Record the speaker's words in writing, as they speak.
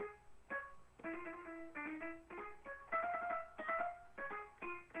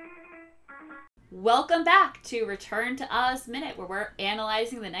Welcome back to Return to Oz Minute, where we're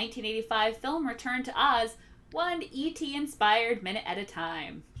analyzing the 1985 film Return to Oz, one E.T. inspired minute at a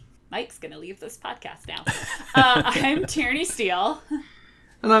time. Mike's gonna leave this podcast now. I'm Tierney Steele.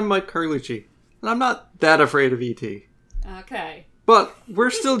 And I'm Mike Carlucci. And I'm not that afraid of E.T. Okay. But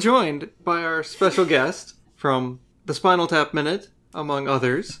we're still joined by our special guest from the Spinal Tap Minute, among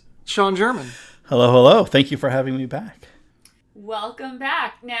others, Sean German. Hello, hello. Thank you for having me back. Welcome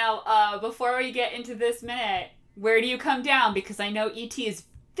back. Now, before we get into this minute, where do you come down? Because I know E.T. is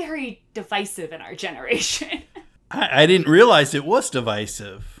very divisive in our generation. I didn't realize it was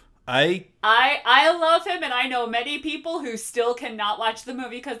divisive. I love him, and I know many people who still cannot watch the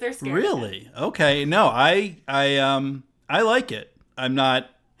movie because they're scared. Really? Okay. No, I like it. I'm not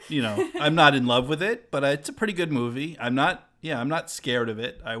in love with it, but it's a pretty good movie. I'm not scared of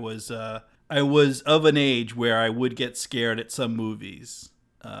it. I was of an age where I would get scared at some movies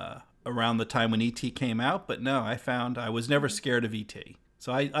around the time when E.T. came out, but no, I was never scared of E.T.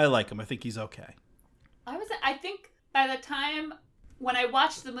 So I like him. I think he's okay. I think by the time when I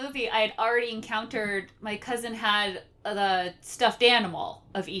watched the movie, I had already encountered, my cousin had the stuffed animal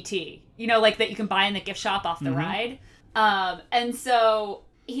of E.T., like that you can buy in the gift shop off the ride. And so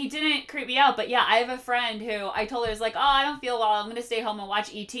he didn't creep me out, but yeah, I have a friend who I told her, I was like, oh, I don't feel well, I'm going to stay home and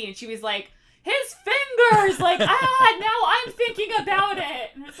watch E.T. And she was like, his fingers, like, now I'm thinking about it.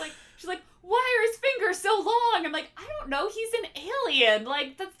 And she's like, why are his fingers so long? I'm like, I don't know, he's an alien.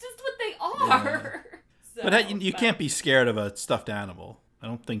 Like, that's just what they are. Yeah. So, but you can't be scared of a stuffed animal. I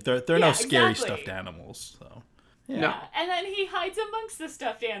don't think there are no scary stuffed animals. So yeah. And then he hides amongst the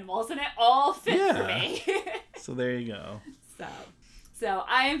stuffed animals, and it all fits for me. So there you go. So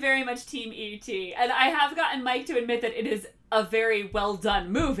I am very much Team E.T., and I have gotten Mike to admit that it is a very well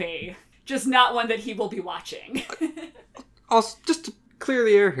done movie, just not one that he will be watching. Also, just to clear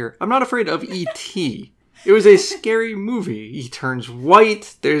the air here, I'm not afraid of E.T. It was a scary movie. He turns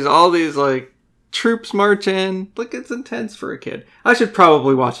white. There's all these troops march in. It's intense for a kid. I should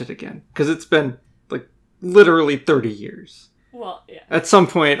probably watch it again because it's been literally 30 years. Well, yeah. At some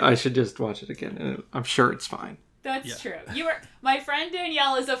point, I should just watch it again, and I'm sure it's fine. That's true. My friend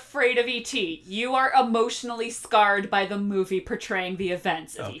Danielle is afraid of E.T. You are emotionally scarred by the movie portraying the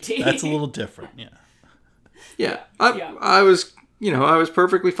events of E.T. That's a little different, yeah. Yeah. I was, I was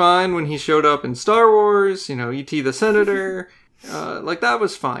perfectly fine when he showed up in Star Wars, E.T. the Senator. That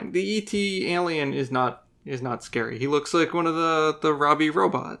was fine. The E.T. alien is not scary. He looks like one of the Robbie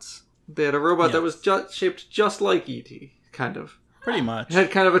robots. They had a robot that was shaped just like E.T., kind of. Pretty much. It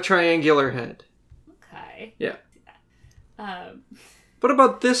had kind of a triangular head. Okay. Yeah. What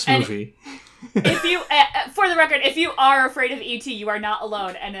about this movie? If you, for the record, if you are afraid of E.T., you are not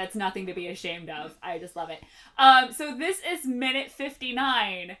alone, and that's nothing to be ashamed of. I just love it. So this is minute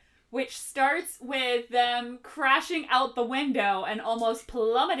 59, which starts with them crashing out the window and almost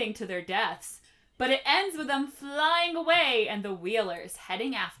plummeting to their deaths. But it ends with them flying away and the Wheelers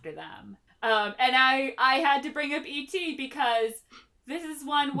heading after them. And I had to bring up E.T. because this is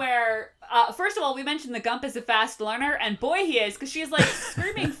one where, first of all, we mentioned the Gump is a fast learner, and boy he is, because she's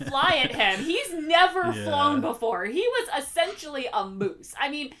screaming fly at him. He's never flown before. He was essentially a moose. I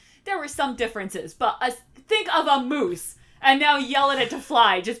mean, there were some differences, but think of a moose. And now yell at it to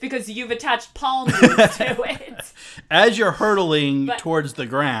fly just because you've attached palm leaves to it. As you're hurtling towards the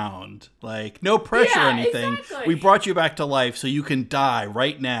ground, no pressure or anything. Exactly. We brought you back to life so you can die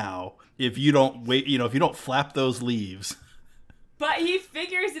right now if you don't wait. If you don't flap those leaves. But he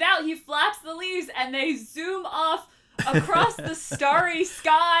figures it out. He flaps the leaves, and they zoom off across the starry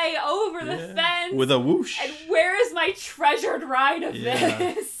sky over the fence with a whoosh. And where is my treasured ride of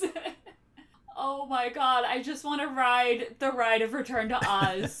this? Oh my god, I just want to ride the ride of Return to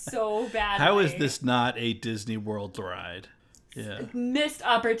Oz so badly. How is this not a Disney World ride? Yeah. Missed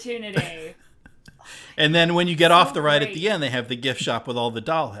opportunity. And then when you get off the ride at the end, they have the gift shop with all the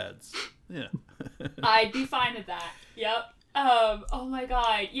doll heads. Yeah. I'd be fine with that. Yep. Oh my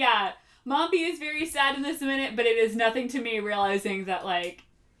god. Yeah. Mombi is very sad in this minute, but it is nothing to me realizing that,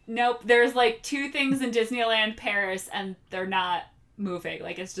 nope, there's, two things in Disneyland Paris, and they're not moving.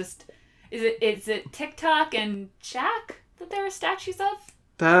 It's just... Is it TikTok and Jack that there are statues of?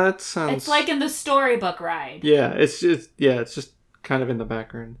 That sounds... It's in the storybook ride. Yeah, it's just kind of in the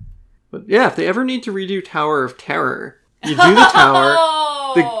background. But yeah, if they ever need to redo Tower of Terror, you do the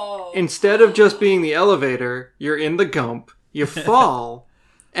tower. Instead of just being the elevator, you're in the Gump, you fall,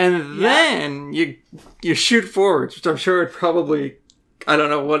 and then you shoot forwards, which I'm sure would probably... I don't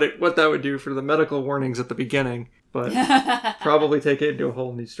know what that would do for the medical warnings at the beginning, but probably take it into a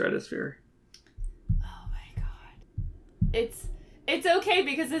whole new stratosphere. Oh my god. It's okay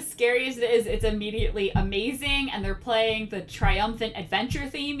because as scary as it is, it's immediately amazing, and they're playing the triumphant adventure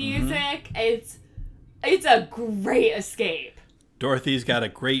theme music. It's a great escape. Dorothy's got a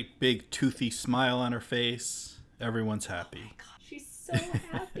great big toothy smile on her face. Everyone's happy. Oh my God, she's so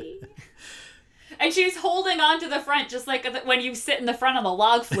happy. And she's holding on to the front just like when you sit in the front of the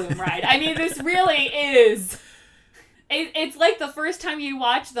log flume ride. I mean, this really is... It's like the first time you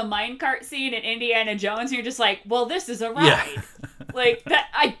watch the minecart scene in Indiana Jones, and you're just like, well, this is a ride. Yeah. Like,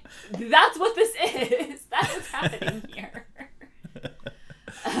 that's what this is. That's what's happening here.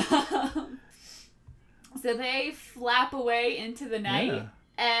 So they flap away into the night,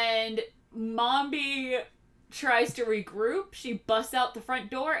 and Mombi tries to regroup. She busts out the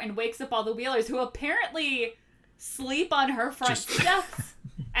front door and wakes up all the Wheelers, who apparently sleep on her front steps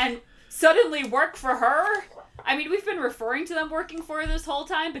and suddenly work for her. I mean, we've been referring to them working for her this whole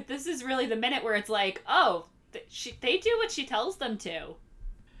time, but this is really the minute where it's like, oh, they do what she tells them to.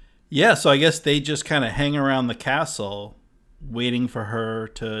 Yeah, so I guess they just kind of hang around the castle waiting for her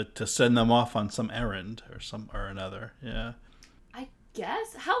to send them off on some errand or another. Yeah. I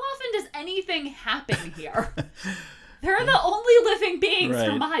guess. How often does anything happen here? They're the only living beings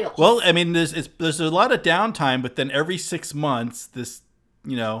for miles. Well, I mean, there's a lot of downtime, but then every 6 months, this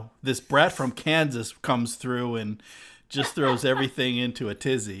brat from Kansas comes through and just throws everything into a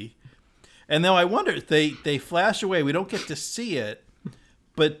tizzy. And now I wonder, they flash away. We don't get to see it,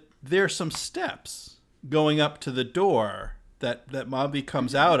 but there's some steps going up to the door that Mombi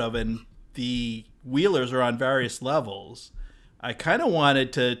comes out of, and the Wheelers are on various levels. I kind of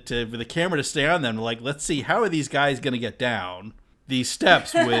wanted to for the camera to stay on them, like, let's see, how are these guys going to get down these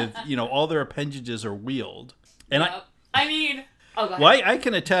steps with, all their appendages are wheeled. And yep. I mean... Oh, go ahead. Well, I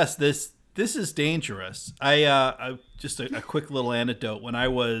can attest this is dangerous. I just a quick little anecdote. When I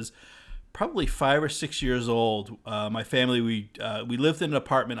was probably 5 or 6 years old, my family, we lived in an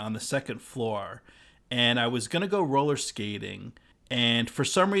apartment on the second floor, and I was going to go roller skating. And for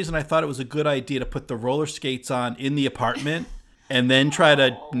some reason, I thought it was a good idea to put the roller skates on in the apartment and then try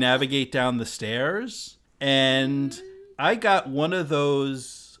to navigate down the stairs. And I got one of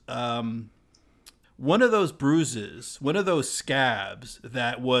those bruises, one of those scabs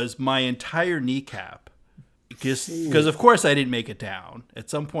that was my entire kneecap. Because of course I didn't make it down. At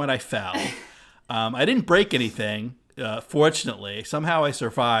some point I fell. I didn't break anything, fortunately. Somehow I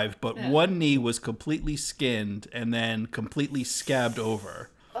survived, but one knee was completely skinned and then completely scabbed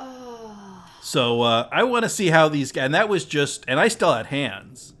over. So I want to see how these guys, and that was just, and I still had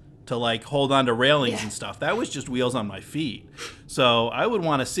hands to like hold on to railings and stuff. That was just wheels on my feet. So I would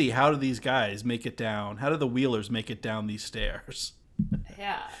want to see, how do these guys make it down? How do the Wheelers make it down these stairs?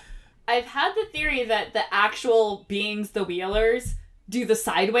 Yeah. I've had the theory that the actual beings, the Wheelers, do the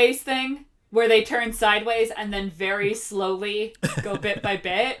sideways thing, where they turn sideways and then very slowly go bit by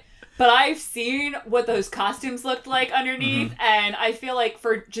bit. But I've seen what those costumes looked like underneath, and I feel like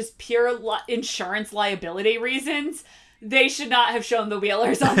for just pure insurance liability reasons, they should not have shown the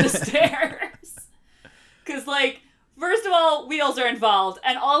Wheelers on the stairs. Because, like, first of all, wheels are involved,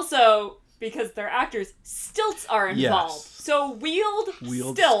 and also, because they're actors, stilts are involved. Yes. So wheeled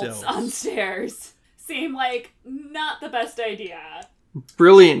stilts on stairs seem like not the best idea.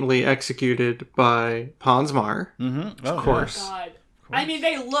 Brilliantly executed by Pons Maar, of course. Oh, God. I mean,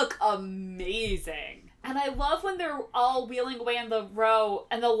 they look amazing. And I love when they're all wheeling away in the row,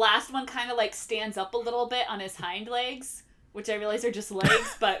 and the last one kind of like stands up a little bit on his hind legs, which I realize are just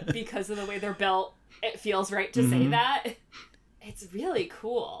legs, but because of the way they're built, it feels right to say that. It's really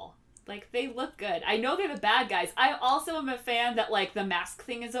cool. Like, they look good. I know they're the bad guys. I also am a fan that, like, the mask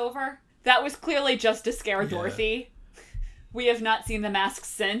thing is over. That was clearly just to scare Dorothy. We have not seen the mask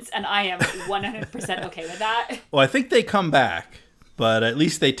since, and I am 100% okay with that. Well, I think they come back, but at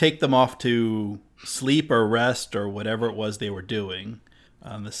least they take them off to sleep or rest or whatever it was they were doing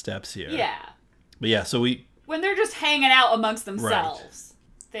on the steps here. Yeah. But yeah, so when they're just hanging out amongst themselves,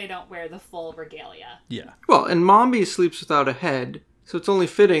 they don't wear the full regalia. Yeah. Well, and Mombi sleeps without a head, so it's only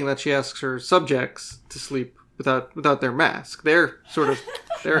fitting that she asks her subjects to sleep without their mask. They're sort of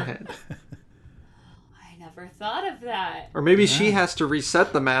their head. I never thought of that. Or maybe she has to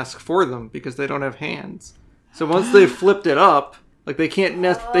reset the mask for them because they don't have hands. So once they've flipped it up, like they can't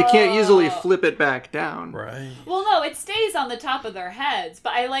easily flip it back down. Right. Well, no, it stays on the top of their heds,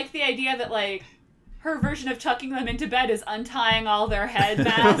 but I like the idea that, like, her version of tucking them into bed is untying all their head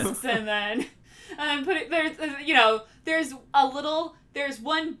masks and then putting, there's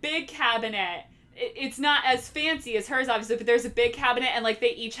one big cabinet. It's not as fancy as hers, obviously, but there's a big cabinet, and, like,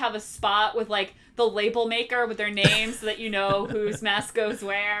 they each have a spot with, like, the label maker with their names so that you know whose mask goes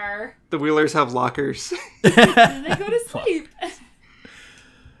where. The Wheelers have lockers. And they go to sleep.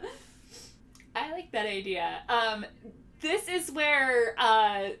 like that idea. This is where,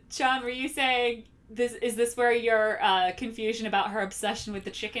 Sean, were you saying, is this where your confusion about her obsession with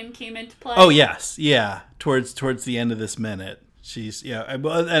the chicken came into play? Oh, yes. Yeah. Towards the end of this minute. She's,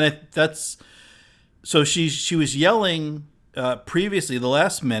 that's, so she was yelling previously, the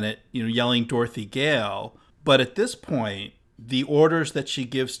last minute, yelling Dorothy Gale. But at this point, the orders that she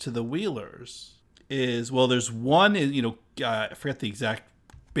gives to the Wheelers is, well, there's one, I forget the exact,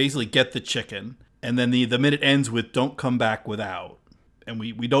 basically get the chicken. And then the minute ends with don't come back without. And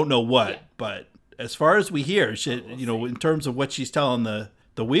we don't know what, but as far as we hear, in terms of what she's telling the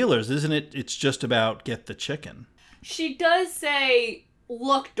Wheelers, isn't it? It's just about get the chicken. She does say,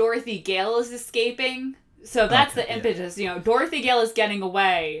 look, Dorothy Gale is escaping. So that's the impetus. Dorothy Gale is getting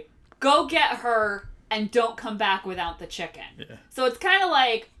away. Go get her and don't come back without the chicken. Yeah. So it's kind of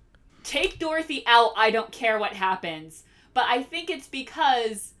like, take Dorothy out. I don't care what happens. But I think it's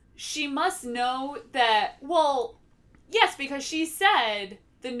because she must know that, well, yes, because she said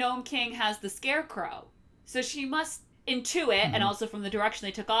the Gnome King has the Scarecrow. So she must intuit, and also from the direction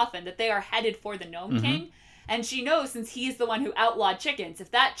they took off in, that they are headed for the Gnome King. And she knows, since he's the one who outlawed chickens,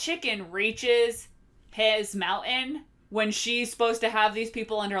 if that chicken reaches his mountain when she's supposed to have these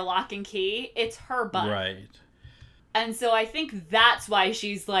people under lock and key, it's her butt. Right. And so I think that's why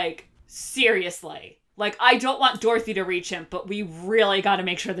she's like, seriously. Like, I don't want Dorothy to reach him, but we really got to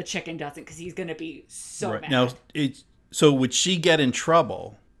make sure the chicken doesn't, because he's going to be so mad. Now, so would she get in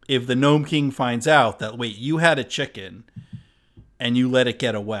trouble if the Gnome King finds out that, wait, you had a chicken and you let it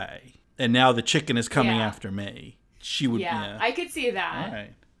get away, and now the chicken is coming after me? She would. Yeah, I could see that. All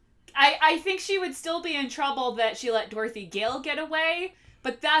right. I think she would still be in trouble that she let Dorothy Gale get away,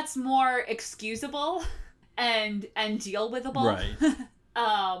 but that's more excusable and deal withable.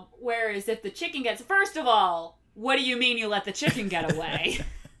 Right. Whereas if the chicken gets... First of all, what do you mean you let the chicken get away?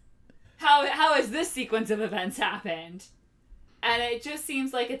 How has this sequence of events happened? And it just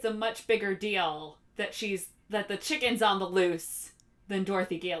seems like it's a much bigger deal that the chicken's on the loose than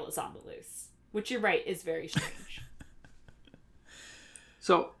Dorothy Gale is on the loose. Which, you're right, is very strange.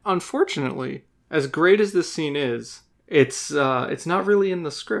 So, unfortunately, as great as this scene is, it's not really in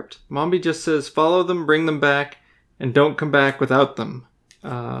the script. Mombi just says, follow them, bring them back, and don't come back without them.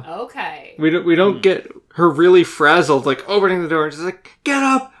 Okay. We don't get her really frazzled, like, opening the door, and she's like, get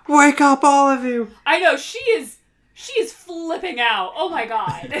up! Wake up, all of you! I know, she is flipping out. Oh my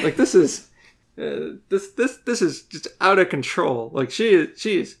god. Like, this is... this is just out of control. Like, she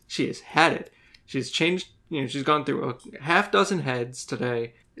has had it. She's changed... she's gone through a half dozen heads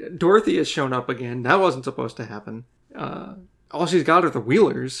today. Dorothy has shown up again. That wasn't supposed to happen. All she's got are the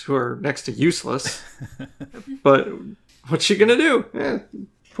Wheelers, who are next to useless. But what's she gonna do?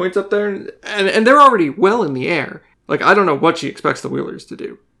 Points up there, and they're already well in the air. Like, I don't know what she expects the Wheelers to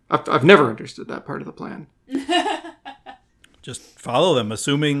do. I've never understood that part of the plan. Just follow them,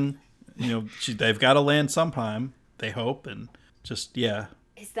 assuming, they've got to land sometime, they hope, and just,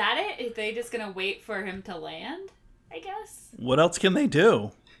 Is that it? Are they just gonna wait for him to land, I guess? What else can they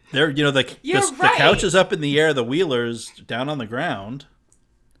do? They're, the right. couch is up in the air, the Wheelers down on the ground.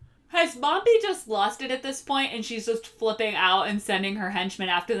 Has Mombi just lost it at this point, and she's just flipping out and sending her henchmen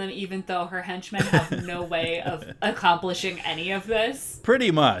after them, even though her henchmen have no way of accomplishing any of this?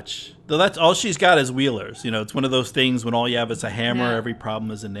 Pretty much. Though that's all she's got is Wheelers. It's one of those things when all you have is a hammer, every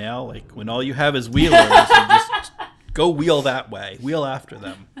problem is a nail. Like, when all you have is Wheelers, you just go wheel that way. Wheel after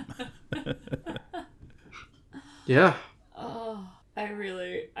them. Yeah. Oh, I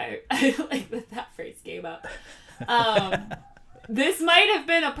like that phrase came up. This might have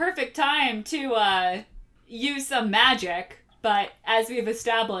been a perfect time to use some magic, but as we've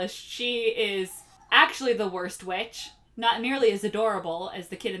established, she is actually the worst witch. Not nearly as adorable as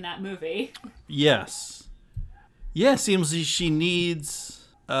the kid in that movie. Yes. Yeah, seems she needs,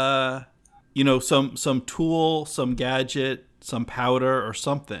 some tool, some gadget, some powder or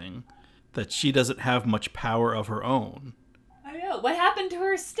something that she doesn't have much power of her own. I know. What happened to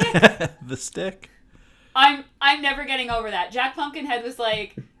her stick? The stick? I'm never getting over that. Jack Pumpkinhead was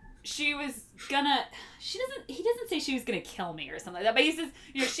like, he doesn't say she was gonna kill me or something like that, but he says,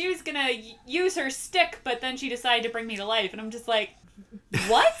 she was gonna use her stick, but then she decided to bring me to life, and I'm just like,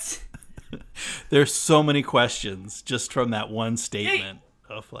 what? There's so many questions just from that one statement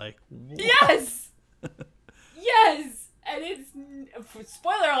of like, what? Yes! Yes! And it's,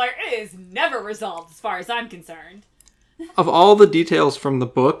 spoiler alert, it is never resolved as far as I'm concerned. Of all the details from the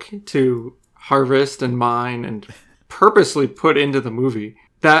book to harvest and mine and purposely put into the movie,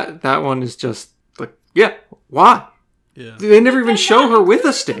 that one is just like, why? Yeah. They never even show her with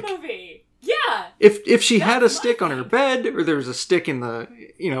a stick. Movie. Yeah, If she had a stick on her bed, or there was a stick in the,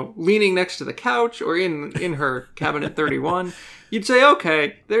 leaning next to the couch, or in her cabinet 31, you'd say,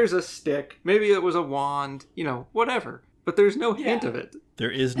 okay, there's a stick. Maybe it was a wand, whatever. But there's no hint of it. There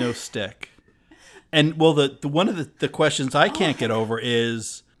is no stick. And well, the one of the questions I can't get over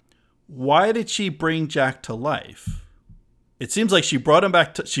is, why did she bring Jack to life? It seems like she brought him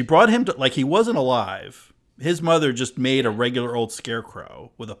to, like, he wasn't alive. His mother just made a regular old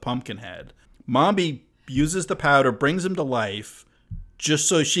scarecrow with a pumpkin head. Mombi uses the powder, brings him to life, just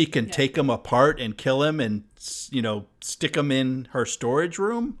so she can take him apart and kill him and, stick him in her storage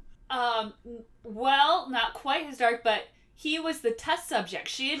room? Well, not quite as dark, but he was the test subject.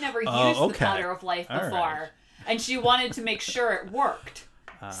 She had never used the powder of life before, right. And she wanted to make sure it worked.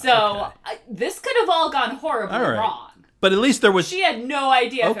 This could have all gone horribly wrong. But at least there was... She had no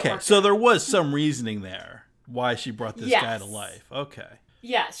idea if it worked. So there was some reasoning there why she brought this guy to life. Okay.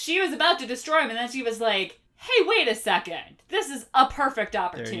 Yes, she was about to destroy him, and then she was like, hey, wait a second. This is a perfect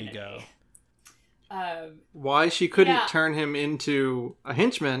opportunity. There you go. Why she couldn't turn him into a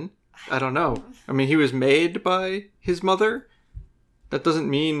henchman, I don't know. I mean, he was made by his mother. That doesn't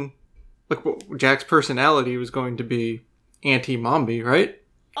mean... Like, Jack's personality was going to be anti-Mombi, right?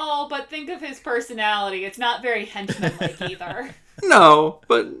 Oh, but think of his personality. It's not very henchman-like either. No,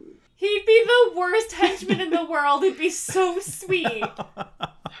 but... He'd be the worst henchman in the world. It'd be so sweet.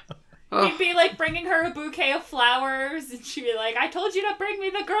 He'd be like bringing her a bouquet of flowers, and she'd be like, I told you to bring me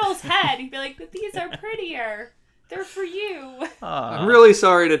the girl's head. He'd be like, but these are prettier. They're for you. I'm really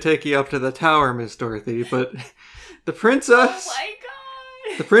sorry to take you up to the tower, Miss Dorothy, but the princess... Oh my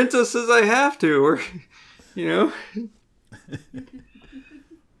god! The princess says I have to, or,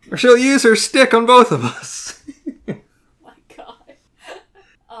 or she'll use her stick on both of us.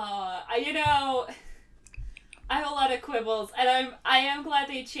 I have a lot of quibbles, and I am glad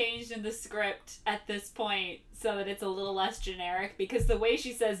they changed in the script at this point so that it's a little less generic, because the way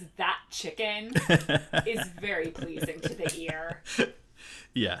she says that chicken is very pleasing to the ear.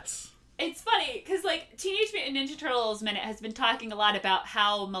 Yes. It's funny, because, like, Teenage Mutant Ninja Turtles Minute has been talking a lot about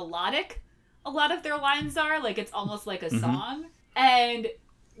how melodic a lot of their lines are. Like, it's almost like a song. And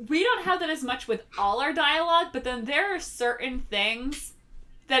we don't have that as much with all our dialogue, but then there are certain things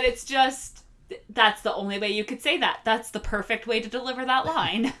that it's just... That's the only way you could say that. That's the perfect way to deliver that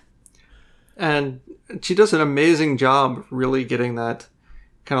line. And she does an amazing job really getting that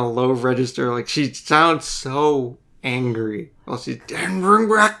kind of low register. Like, she sounds so angry. Well, she didn't bring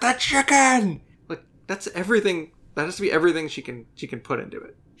back that chicken! Like, that's everything. That has to be everything she can put into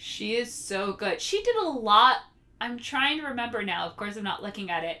it. She is so good. She did a lot. I'm trying to remember now. Of course, I'm not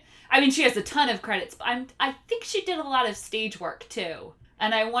looking at it. I mean, she has a ton of credits, but I think she did a lot of stage work, too.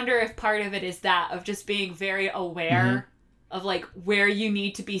 And I wonder if part of it is that, of just being very aware of, like, where you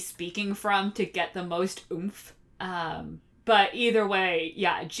need to be speaking from to get the most oomph. But either way,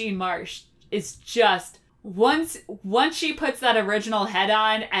 yeah, Jean Marsh is just... Once she puts that original head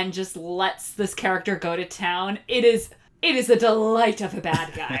on and just lets this character go to town, it is a delight of a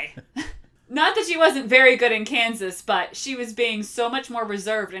bad guy. Not that she wasn't very good in Kansas, but she was being so much more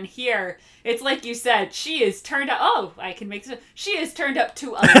reserved. And here, it's like you said, she is turned up... Oh, I can make... She is turned up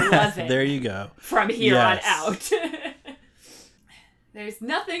to 11. There you go. From here on out. There's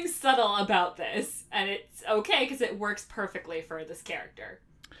nothing subtle about this. And it's okay, because it works perfectly for this character.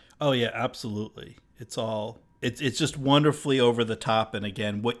 Oh, yeah, absolutely. It's just wonderfully over the top. And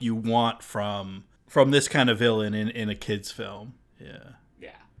again, what you want from this kind of villain in a kid's film. Yeah.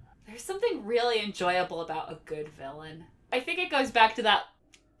 There's something really enjoyable about a good villain. I think it goes back to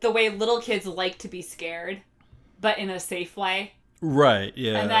the way little kids like to be scared, but in a safe way. Right,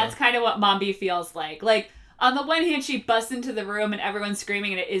 yeah. And that's kind of what Mombi feels like. Like, on the one hand, she busts into the room and everyone's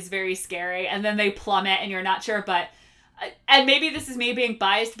screaming and it is very scary, and then they plummet and you're not sure, but... And maybe this is me being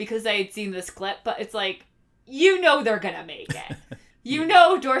biased because I had seen this clip, but it's like, they're gonna make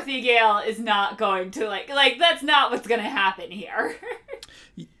it. Dorothy Gale is not going to, like that's not what's gonna happen here.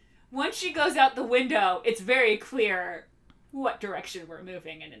 Once she goes out the window, it's very clear what direction we're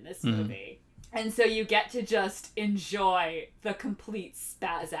moving in this movie. And so you get to just enjoy the complete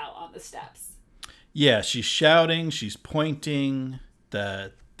spaz out on the steps. Yeah, she's shouting, she's pointing,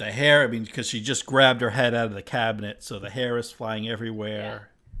 the hair, I mean, because she just grabbed her head out of the cabinet, so the hair is flying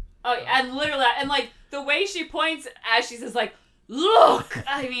everywhere. Yeah. Oh, and literally, and like, the way she points as she says, like, look!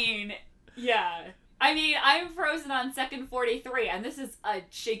 I mean, yeah. I mean, I'm frozen on second 43, and this is a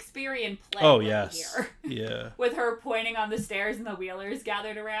Shakespearean play. Oh, yes. Here. Yeah. With her pointing on the stairs and the Wheelers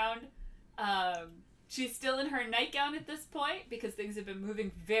gathered around. She's still in her nightgown at this point, because things have been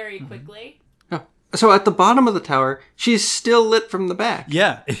moving very quickly. Oh. So at the bottom of the tower, she's still lit from the back.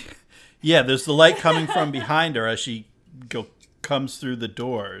 Yeah. Yeah, there's the light coming from behind her as she comes through the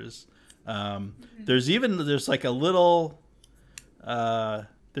doors. There's like a little,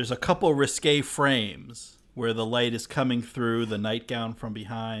 there's a couple risque frames where the light is coming through the nightgown from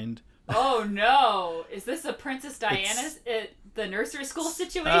behind. Oh no! Is this a Princess Diana's the nursery school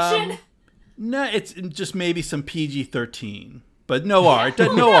situation? No, it's just maybe some PG-13, but no R.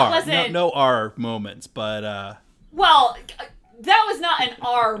 No R moments. But well, that was not an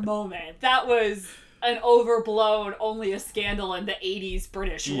R moment. That was an overblown, only a scandal in the '80s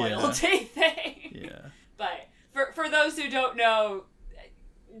British royalty thing. Yeah. But for those who don't know,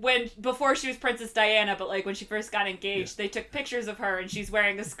 before she was Princess Diana, but like when she first got engaged, they took pictures of her and she's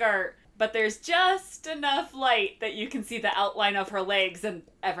wearing a skirt, but there's just enough light that you can see the outline of her legs, and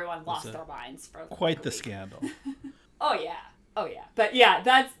everyone lost their minds for quite the scandal. Oh yeah. But yeah,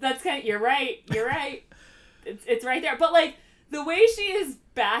 that's kind of, you're right. It's right there. But like the way she is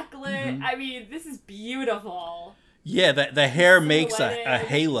backlit, I mean, this is beautiful. Yeah, the hair makes a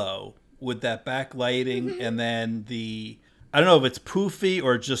halo with that backlighting, and then I don't know if it's poofy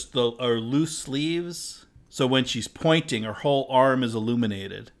or just or loose sleeves. So when she's pointing, her whole arm is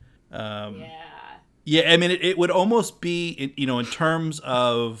illuminated. Yeah, I mean, it would almost be, in terms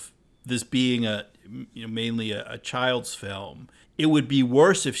of this being mainly a child's film, it would be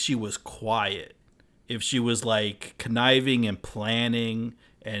worse if she was quiet. If she was like conniving and planning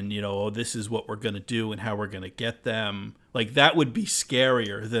and, this is what we're going to do and how we're going to get them. Like that would be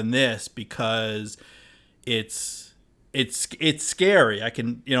scarier than this, because it's scary. I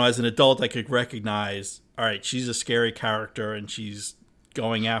can, as an adult, I could recognize, all right, she's a scary character and she's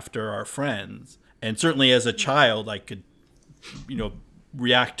going after our friends. And certainly as a child, I could,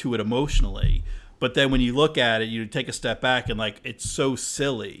 react to it emotionally. But then when you look at it, you take a step back and like, it's so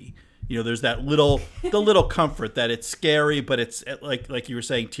silly. There's that little comfort that it's scary, but it's like you were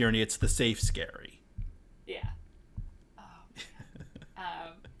saying, Tierney, it's the safe scary. Yeah.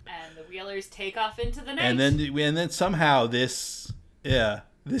 And the Wheelers take off into the night. And then somehow this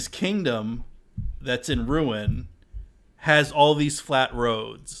kingdom that's in ruin has all these flat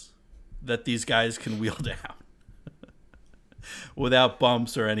roads that these guys can wheel down without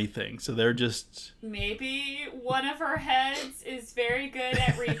bumps or anything. So they're just... Maybe one of her heads is very good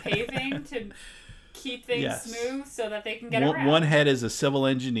at repaving to keep things smooth so that they can get around. One head is a civil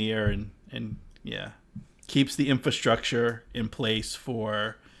engineer and keeps the infrastructure in place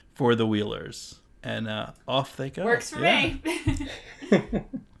for the Wheelers. And off they go. Works for me.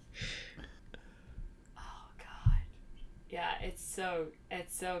 Yeah, it's so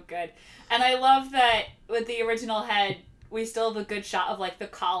good. And I love that with the original head, we still have a good shot of like the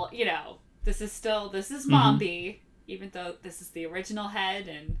collar, this is Mombi, even though this is the original head,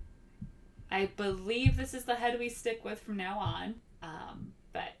 and I believe this is the head we stick with from now on.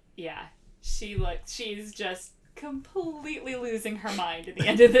 But yeah, she's just completely losing her mind at the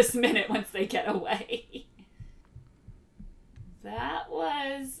end of this minute once they get away. That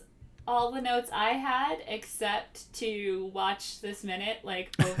was all the notes I had, except to watch this minute like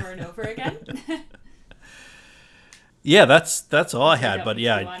over and over again. Yeah, that's all I had. But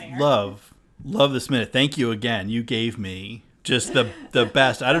yeah, I love this minute. Thank you again. You gave me just the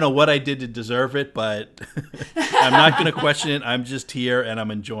best. I don't know what I did to deserve it, but I'm not going to question it. I'm just here and I'm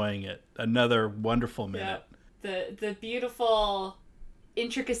enjoying it. Another wonderful minute. Yeah. The beautiful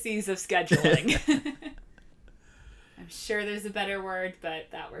intricacies of scheduling. I'm sure there's a better word, but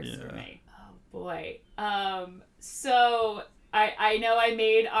that works for me. Oh boy. So I know I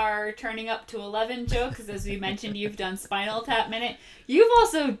made our turning up to 11 joke, because as we mentioned, you've done Spinal Tap Minute. You've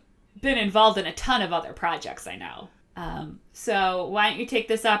also been involved in a ton of other projects, I know. So why don't you take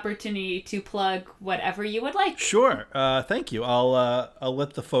this opportunity to plug whatever you would like? Sure. Thank you. I'll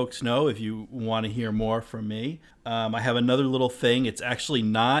let the folks know if you want to hear more from me. I have another little thing. It's actually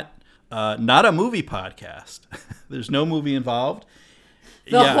not a movie podcast. There's no movie involved.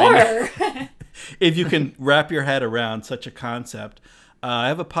 The horror. If you can wrap your head around such a concept. I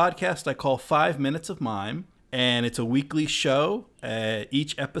have a podcast I call 5 Minutes of Mime, and it's a weekly show.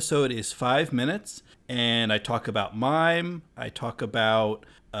 Each episode is 5 minutes, and I talk about mime. I talk about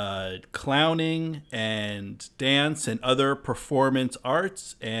clowning and dance and other performance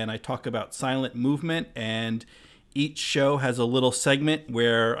arts, and I talk about silent movement. And each show has a little segment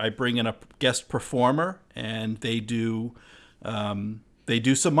where I bring in a guest performer, and they do some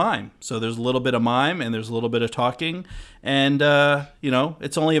mime. So there's a little bit of mime and there's a little bit of talking, and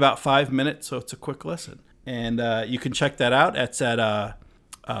it's only about 5 minutes, so it's a quick listen. And you can check that out. It's at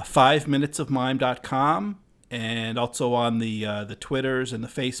 5minutesofmime.com, and also on the Twitters and the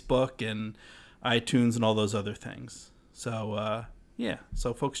Facebook and iTunes and all those other things. So yeah,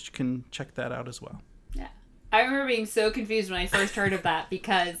 so folks can check that out as well. Yeah. I remember being so confused when I first heard of that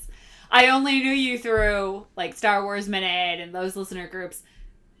because I only knew you through like Star Wars Minute and those listener groups.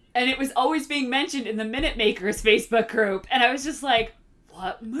 And it was always being mentioned in the Minute Makers Facebook group. And I was just like,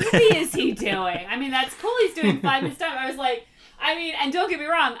 what movie is he doing? I mean, that's cool he's doing 5 Minutes Time. I was like, I mean, and don't get me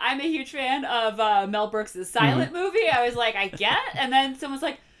wrong, I'm a huge fan of Mel Brooks' silent movie. I was like, I get. And then someone's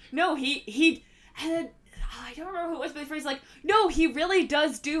like, no, he, and then, I don't remember who it was, but the phrase like, no, he really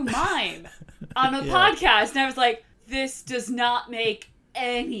does do mime on a podcast. And I was like, this does not make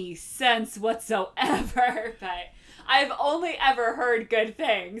any sense whatsoever. But I've only ever heard good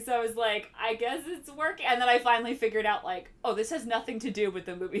things. So I was like, I guess it's working. And then I finally figured out like, oh, this has nothing to do with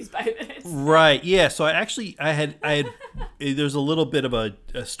the movies by minutes. Right. Yeah. So I had there's a little bit of a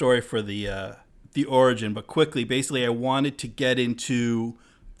story for the origin, but quickly, basically I wanted to get into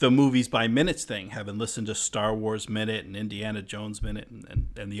the movies by minutes thing, having listened to Star Wars Minute and Indiana Jones Minute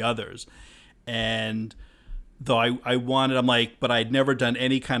and the others. And though I'm like, but I'd never done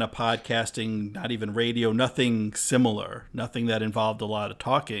any kind of podcasting, not even radio, nothing similar, nothing that involved a lot of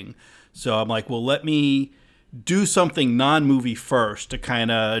talking. So I'm like, well, let me do something non-movie first to kind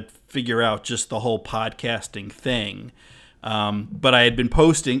of figure out just the whole podcasting thing. But I had been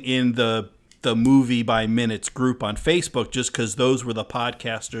posting in the Movie by Minutes group on Facebook just because those were the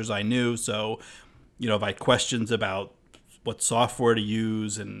podcasters I knew. So, if I had questions about what software to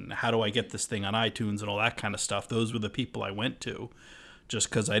use and how do I get this thing on iTunes and all that kind of stuff, those were the people I went to just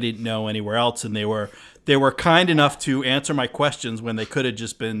because I didn't know anywhere else. And they were kind enough to answer my questions when they could have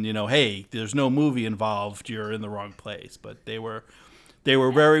just been, hey, there's no movie involved, you're in the wrong place. But they were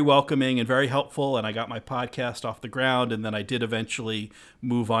very welcoming and very helpful, and I got my podcast off the ground, and then I did eventually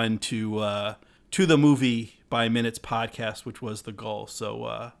move on to the Movie by Minutes podcast, which was the goal.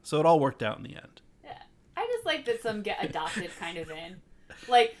 So it all worked out in the end. Yeah, I just like that some get adopted kind of in,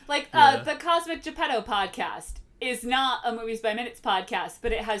 the Cosmic Geppetto podcast is not a Movies by Minutes podcast,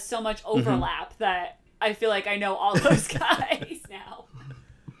 but it has so much overlap that I feel like I know all those guys now.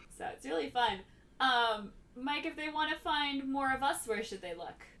 So it's really fun. Mike, if they want to find more of us, where should they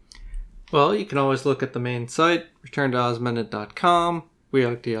look? Well, you can always look at the main site, returntoozminute.com,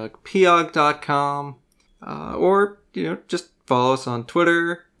 weogdeogpog.com, or, just follow us on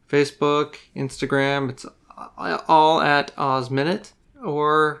Twitter, Facebook, Instagram. It's all at OzMinute.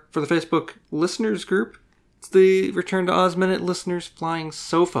 Or for the Facebook listeners group, it's the Return to Oz Minute Listeners Flying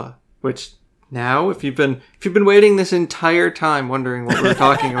Sofa, which now, if you've been waiting this entire time wondering what we're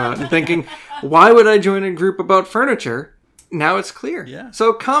talking about and thinking, why would I join a group about furniture? Now it's clear. Yeah.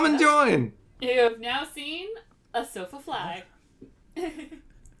 So come and join. You have now seen a sofa fly.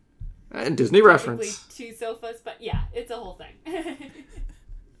 And Disney reference. 2 sofas, but yeah, it's a whole thing.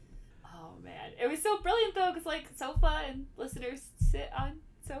 Oh man, it was so brilliant though, because sofa and listeners sit on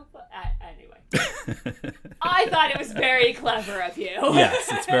sofa. Anyway, I thought it was very clever of you. Yes,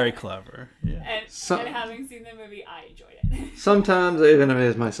 it's very clever. Yeah. And having seen the movie, I enjoyed it. Sometimes I even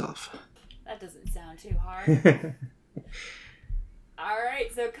amaze myself. That doesn't sound too hard. All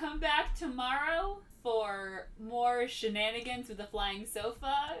right, so come back tomorrow for more shenanigans with the flying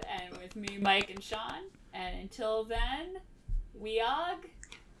sofa and with me, Mike, and Sean. And until then, Weog.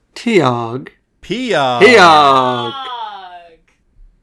 Tiog. Piog. Piog.